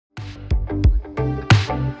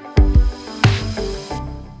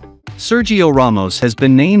Sergio Ramos has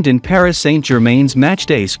been named in Paris Saint-Germain's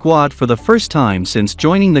matchday squad for the first time since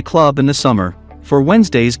joining the club in the summer, for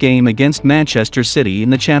Wednesday's game against Manchester City in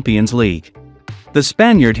the Champions League. The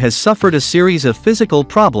Spaniard has suffered a series of physical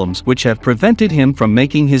problems which have prevented him from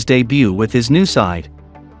making his debut with his new side.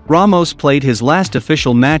 Ramos played his last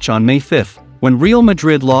official match on May 5, when Real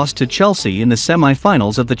Madrid lost to Chelsea in the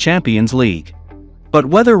semi-finals of the Champions League. But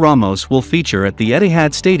whether Ramos will feature at the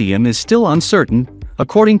Etihad Stadium is still uncertain,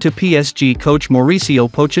 according to PSG coach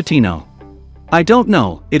Mauricio Pochettino. "I don't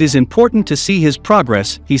know, it is important to see his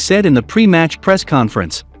progress," he said in the pre-match press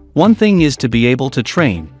conference. "One thing is to be able to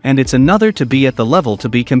train, and it's another to be at the level to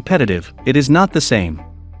be competitive. It is not the same."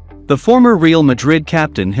 The former Real Madrid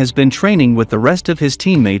captain has been training with the rest of his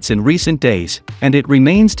teammates in recent days, and it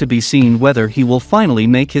remains to be seen whether he will finally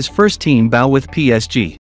make his first team bow with PSG.